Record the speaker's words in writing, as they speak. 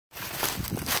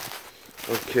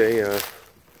Okay,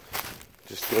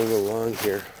 just going along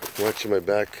here, watching my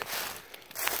back.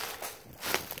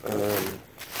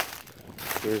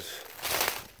 Here's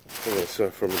what I saw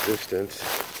from a distance.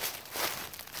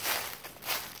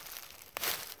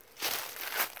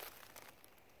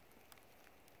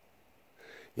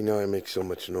 You know, I make so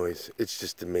much noise. It's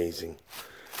just amazing.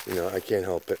 You know, I can't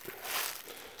help it.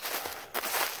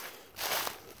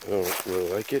 I don't really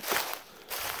like it.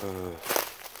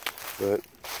 But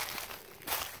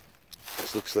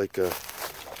this looks like a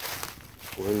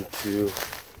 1, 2,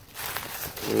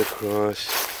 and across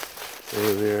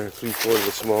over there. 3, 4 of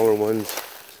the smaller ones.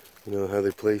 You know how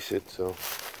they place it, so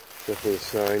definitely a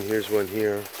sign. Here's one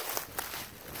here.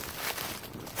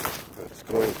 That's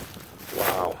going.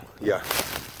 Wow. Yeah.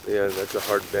 Yeah, that's a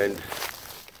hard bend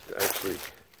to actually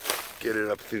get it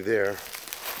up through there.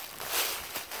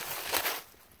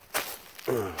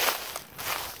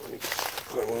 Let me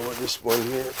put one with this one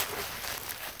here.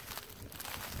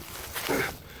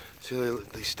 See,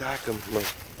 they stack them. Look.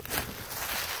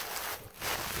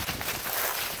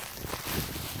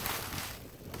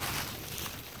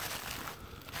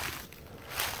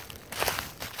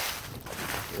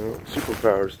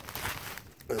 Superpowers.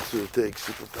 That's what it takes,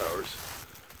 superpowers.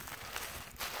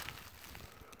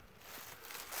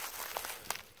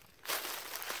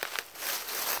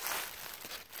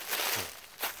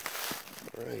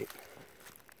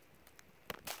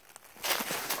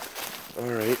 All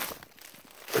right.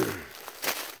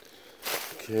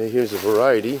 Okay, here's a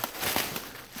variety.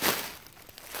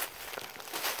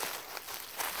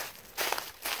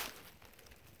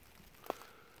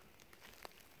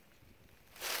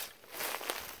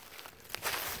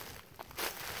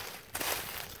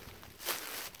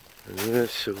 And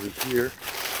this over here.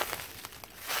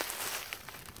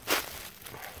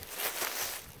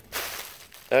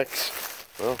 X.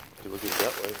 Well, if you look at it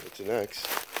that way, it's an X.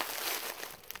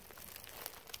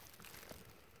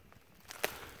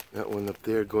 That one up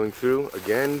there going through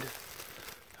again.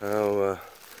 How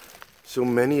so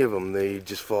many of them, they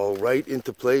just fall right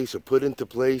into place, or put into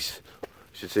place. I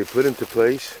should say put into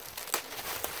place.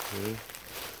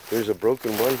 Here's a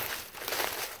broken one.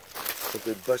 But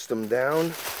they bust them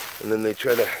down, and then they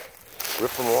try to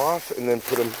rip them off, and then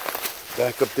put them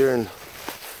back up there, and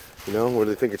you know, where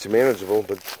they think it's manageable.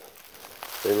 But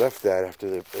they left that after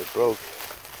they broke.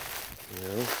 You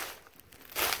know.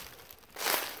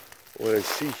 What I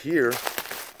see here,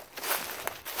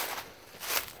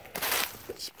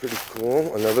 it's pretty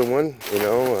cool. Another one, you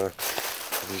know,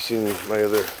 if you've seen my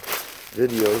other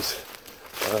videos,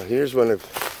 here's one of,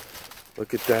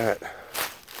 look at that.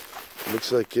 It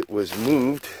looks like it was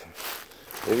moved.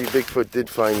 Maybe Bigfoot did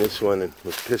find this one and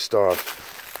was pissed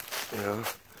off. You know,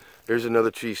 here's another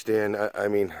tree stand. I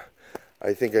mean,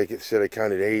 I think I said I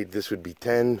counted 8. This would be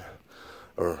 10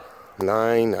 or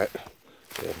 9.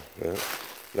 Yeah.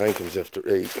 9 comes after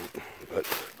 8, but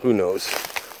who knows?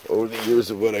 Over the years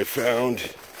of what I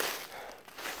found,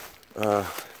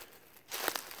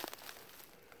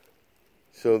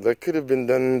 so that could have been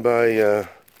done by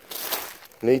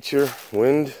nature,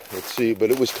 wind. Let's see,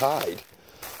 but it was tied.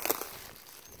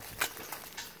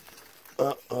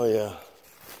 Oh yeah,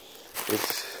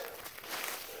 it's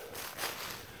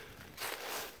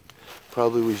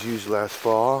probably was used last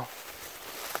fall.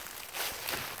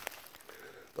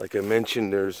 Like I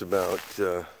mentioned, there's about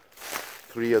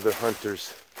 3 other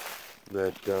hunters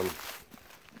that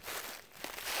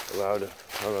allowed to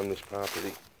hunt on this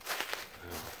property.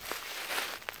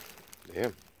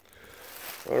 Damn.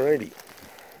 Alrighty.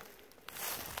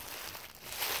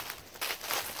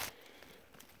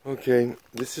 Okay,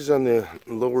 this is on the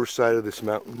lower side of this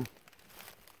mountain.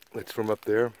 That's from up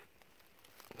there,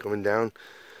 coming down.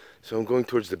 So I'm going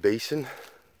towards the basin,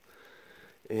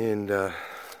 and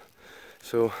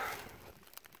so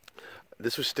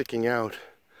this was sticking out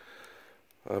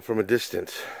from a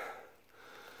distance,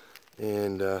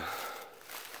 and there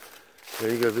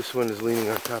you go. This one is leaning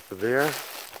on top of there.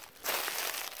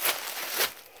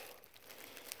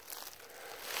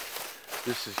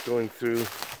 This is going through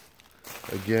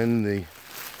again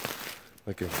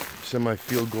like a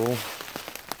semi-field goal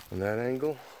on that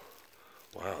angle.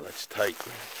 Wow, that's tight.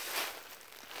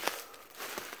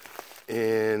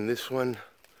 And this one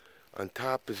on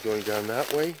top is going down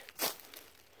that way.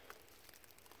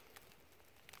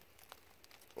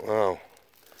 Wow.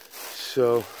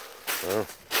 So,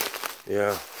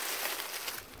 yeah,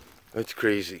 that's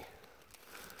crazy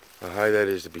how high that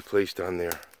is to be placed on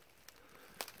there.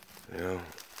 You know.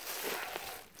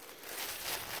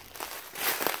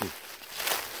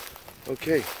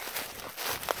 Okay.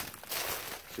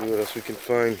 See what else we can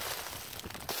find.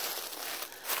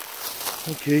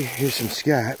 Okay, here's some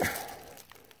scat.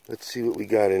 Let's see what we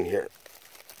got in here.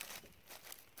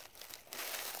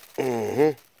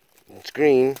 It's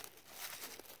green.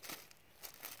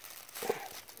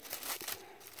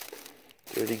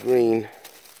 Dirty green.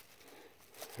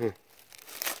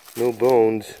 No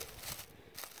bones.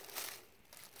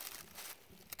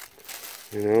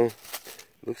 You know,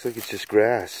 looks like it's just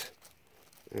grass.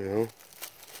 You know, I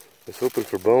was hoping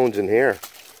for bones and hair.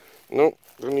 Nope,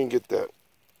 didn't even get that.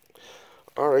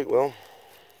 Alright, well,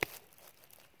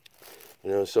 you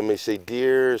know, some may say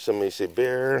deer, some may say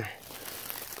bear.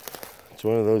 It's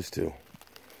one of those two.